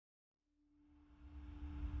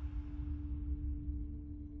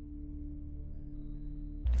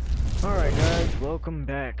welcome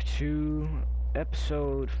back to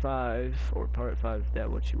episode 5, or part 5, if that's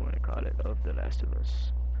what you want to call it, of The Last of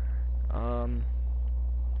Us.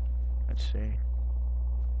 Let's see.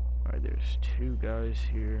 Alright, there's 2 guys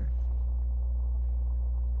here.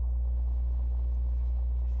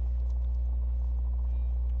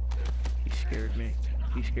 He scared me.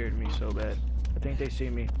 He scared me so bad. I think they see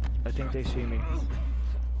me. I think they see me.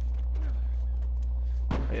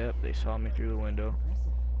 Yep, they saw me through the window.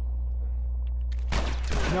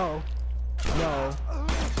 No. No.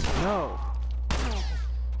 No.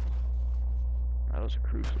 That was a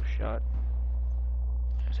crucial shot.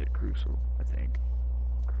 I said crucial, I think.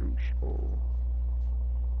 Crucial.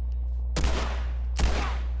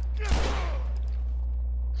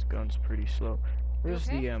 This gun's pretty slow. Where's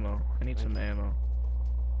the ammo? I need some ammo.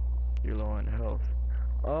 You're low on health.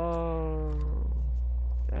 Oh,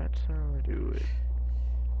 that's how I do it.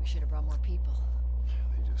 We should have brought more people.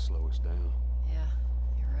 They just slow us down. Yeah,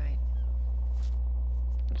 you're right.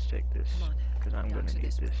 Let's take this, because I'm gonna need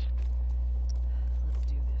this. Let's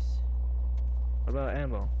do this. What about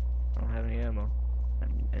ammo? I don't have any ammo.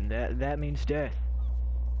 And that means death.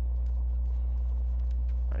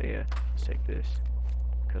 Oh yeah, let's take this.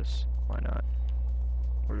 Because, why not?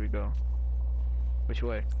 Where do we go? Which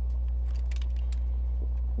way?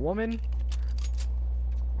 Woman?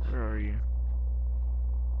 Where are you?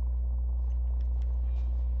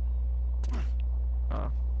 Oh,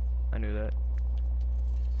 I knew that.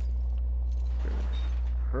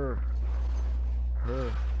 Her.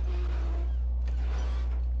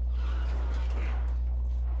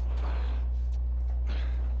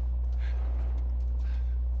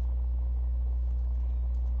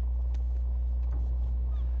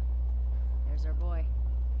 There's our boy.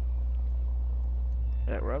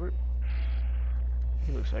 That Robert?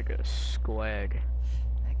 He looks like a squag.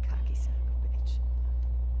 That cocky son of a bitch.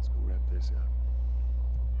 Let's go wrap this up.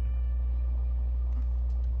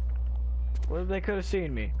 What if they could have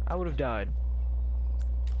seen me? I would have died.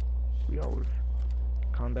 We all would have.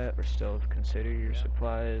 Combat or stealth. Consider your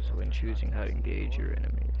supplies when choosing how to engage your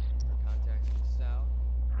enemies.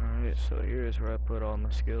 Alright, so here's where I put all my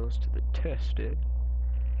skills to the test. I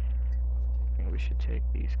think we should take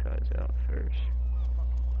these guys out first.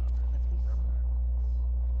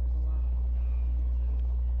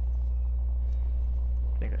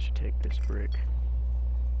 I think I should take this brick.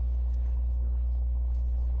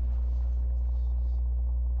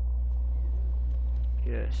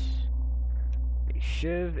 Yes. A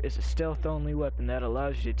shiv is a stealth-only weapon that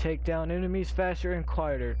allows you to take down enemies faster and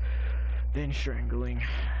quieter than strangling.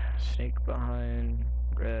 Sneak behind,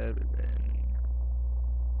 grab, and then...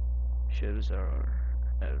 Shivs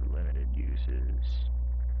have limited uses.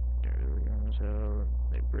 Early guns out,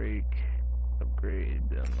 they break, upgrade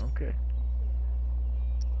them, okay.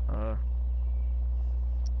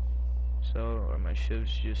 So, are my shivs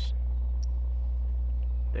just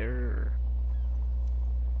there?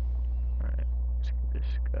 Alright, let's get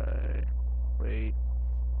this guy. Wait.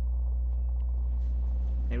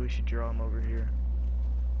 Maybe we should draw him over here.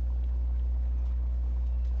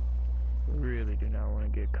 We really do not want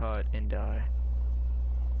to get caught and die.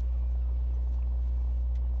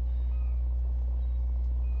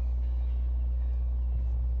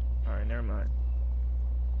 Alright, never mind.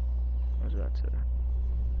 I was about to...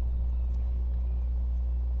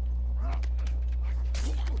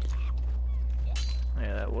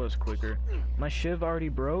 Yeah, that was quicker. My shiv already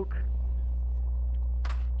broke?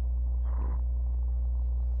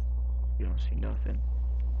 You don't see nothing,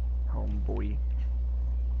 homeboy.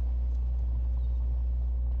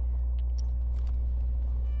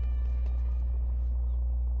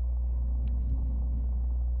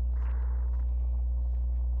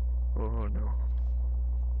 Oh no.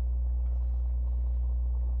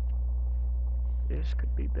 This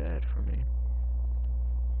could be bad for me.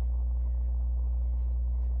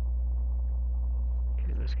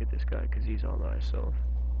 Okay, let's get this guy because he's all by himself.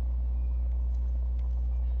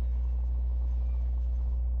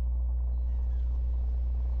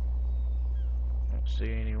 Don't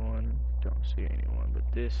see anyone. Don't see anyone.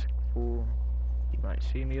 But this fool, he might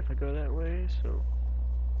see me if I go that way, so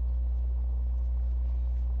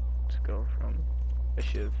let's go from a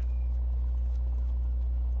shiv.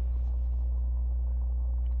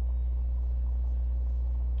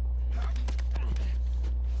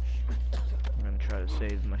 I'm gonna try to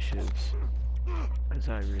save my shivs, because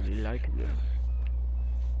I really like them.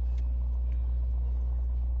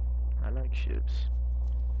 I like shivs.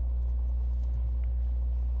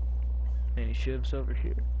 Any shivs over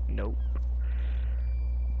here? Nope.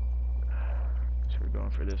 So we're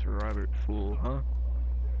going for this Robert fool, huh?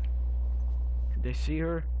 Did they see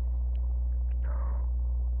her? No.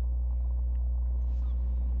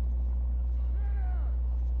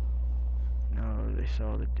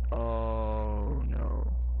 Oh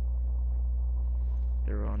no.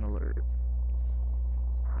 They're on alert.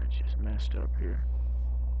 I just messed up here.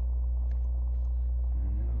 I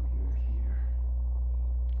know you're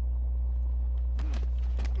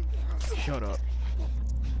here. Shut up.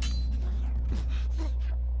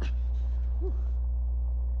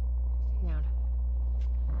 Down.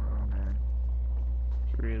 Oh man.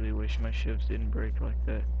 Really wish my shivs didn't break like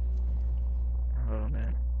that. Oh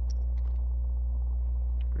man.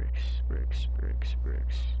 Bricks, bricks, bricks,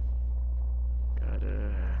 bricks.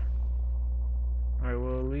 Gotta... Alright,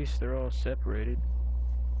 well at least they're all separated.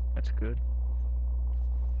 That's good.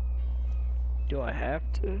 Do I have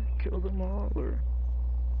to kill them all, or...?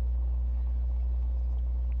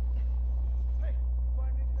 Hey, find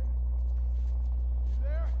anything? You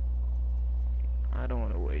there? I don't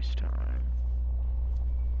want to waste time.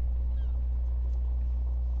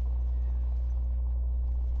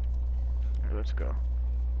 Alright, let's go.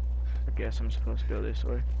 I guess I'm supposed to go this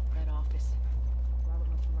way. That office. Robert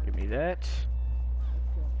must have Give me that. Let's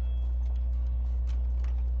go.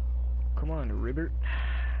 Come on, Ribbit.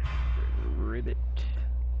 Ribbit.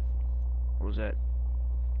 What was that?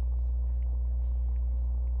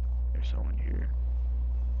 There's someone here.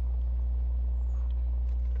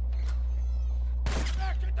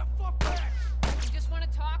 Back, get the fuck back! You just want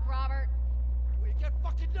to talk, Robert. We got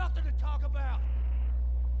fucking nothing to talk about!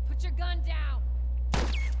 Put your gun down.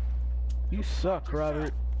 You suck,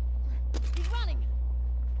 Robert. He's running.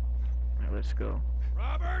 Alright, let's go.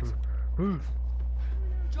 Robert!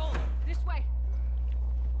 Joel, this way.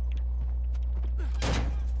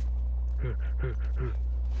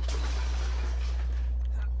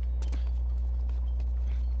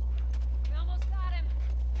 We almost got him.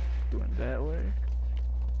 Going that way?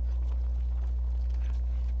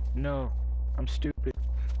 No, I'm stupid.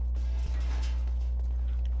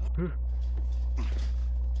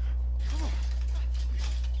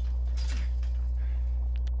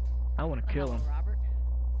 I want to kill Hello, him. Robert.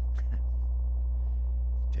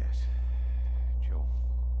 Tess. Joel.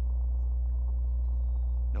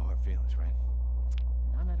 No hard feelings, right?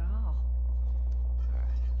 None at all.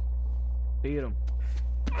 Alright. Beat him.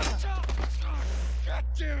 God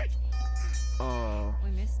damn it! Oh,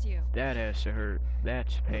 We missed you. that has to hurt.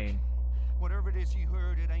 That's pain. Whatever it is you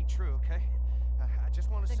heard, it ain't true, okay? I just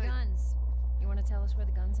want to The say... guns. You want to tell us where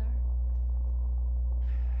the guns are?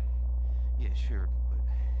 Yeah, sure, but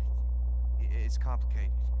it's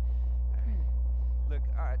complicated. Look,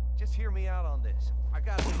 alright, just hear me out on this. I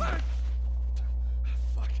got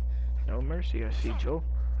Fuck. No mercy, I see, Joe.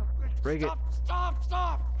 Break it.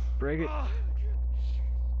 Stop! Break it.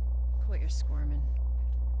 Quit your squirming.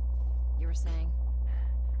 You were saying?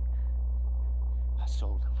 I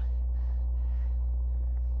sold him.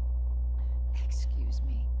 Excuse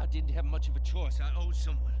me. I didn't have much of a choice. I owed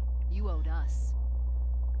someone. You owed us.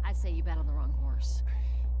 I'd say you bet on the wrong horse.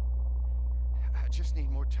 I just need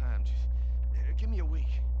more time. Just give me a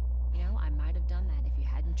week. You know, I might have done that if you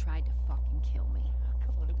hadn't tried to fucking kill me.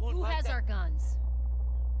 Come on, it won't Who like has that. our guns?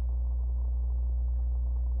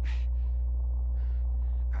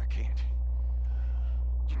 I can't.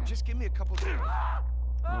 Just give me a couple days.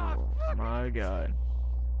 Oh my god.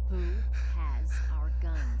 Who has our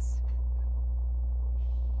guns?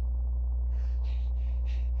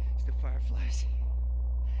 It's the Fireflies.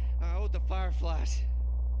 I owed the Fireflies.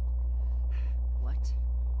 What?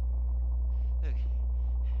 Look,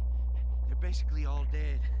 they're basically all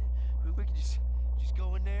dead. We could just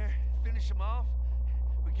go in there, finish them off.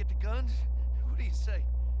 We get the guns. What do you say?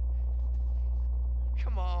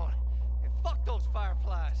 Come on. And fuck those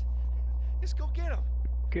Fireflies. Let's go get them.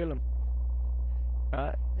 Kill him.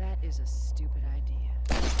 Alright, That is a stupid idea.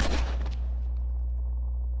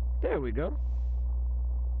 there we go.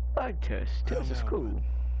 Like Tess. Tess is know, cool.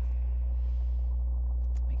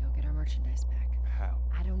 We go get our merchandise back. How?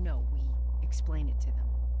 I don't know. We explain it to them.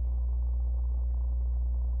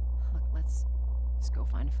 Look, let's go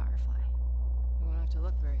find a Firefly. We won't have to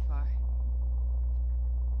look very far.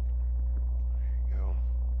 There you go.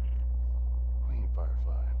 Queen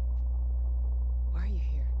Firefly. Why are you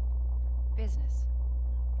here? Business.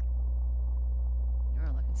 You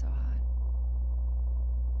aren't looking so hot.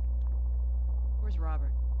 Where's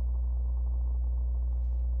Robert?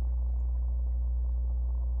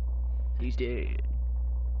 He's dead.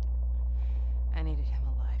 I needed him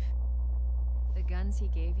alive. The guns he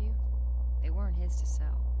gave you, they weren't his to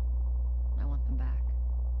sell. I want them back.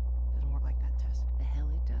 Doesn't work like that, Tess. The hell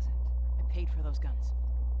it doesn't. I paid for those guns.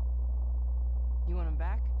 You want them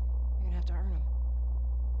back? You're gonna have to earn them.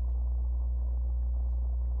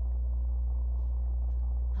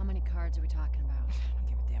 How many cards are we talking about? I don't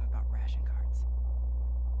give a damn about ration cards.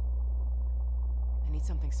 need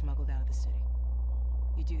something smuggled out of the city.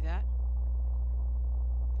 You do that,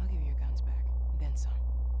 I'll give you your guns back, and then some.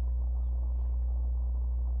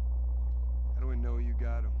 How do we know you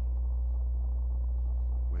got them?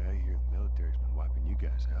 Well, I hear the military's been wiping you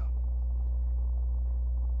guys out.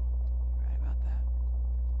 Right about that.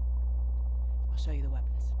 I'll show you the weapons.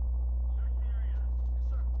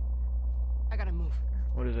 I gotta move.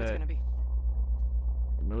 What is What's that? gonna be?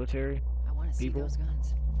 Military? I want to see People? those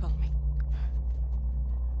guns. Follow me.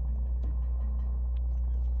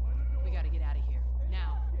 We gotta get out of here.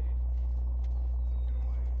 Now.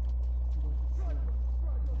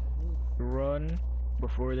 Run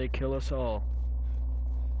before they kill us all.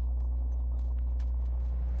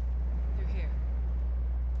 They're here.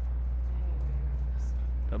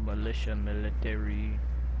 The militia military.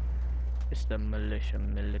 It's the militia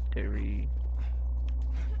military.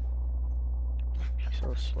 She's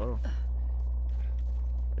so slow.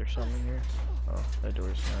 There's something in here? Oh, that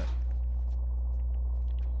door's not.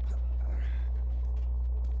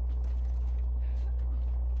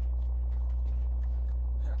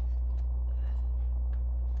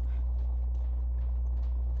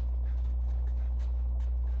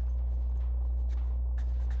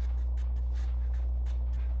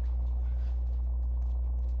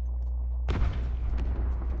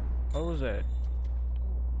 What was that?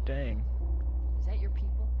 Dang. Is that your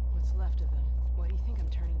people? What's left of them? Why do you think I'm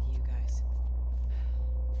turning to you guys?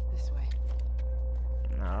 This way.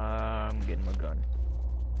 Nah, I'm getting my gun.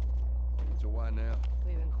 So why now?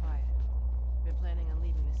 We've been quiet. Been planning on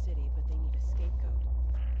leaving the city, but they need a scapegoat.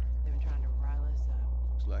 They've been trying to rile us up.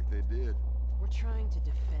 Looks like they did. We're trying to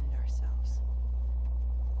defend ourselves.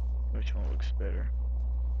 Which one looks better?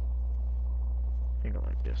 I think I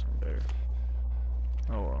like this one better.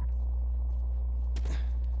 Oh well.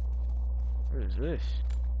 What is this?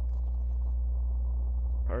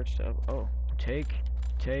 Hard stuff. Oh, take,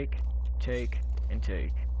 and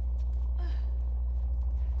take.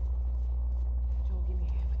 Joel, give me a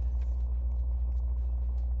hand with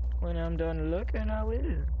this. When I'm done looking, I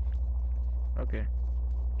will. Okay.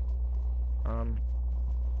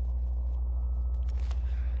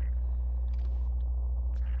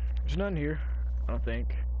 There's none here, I don't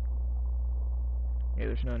think. Yeah,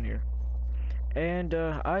 there's none here. And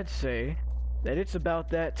I'd say that it's about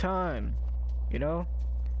that time. You know?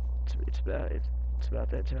 It's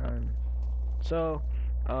about that time. So,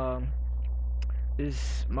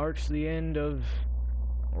 this marks the end of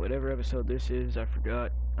whatever episode this is. I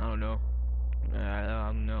forgot. I don't know. I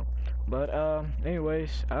don't know. But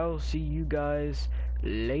anyways, I'll see you guys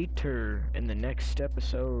later in the next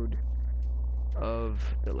episode of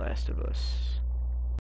The Last of Us.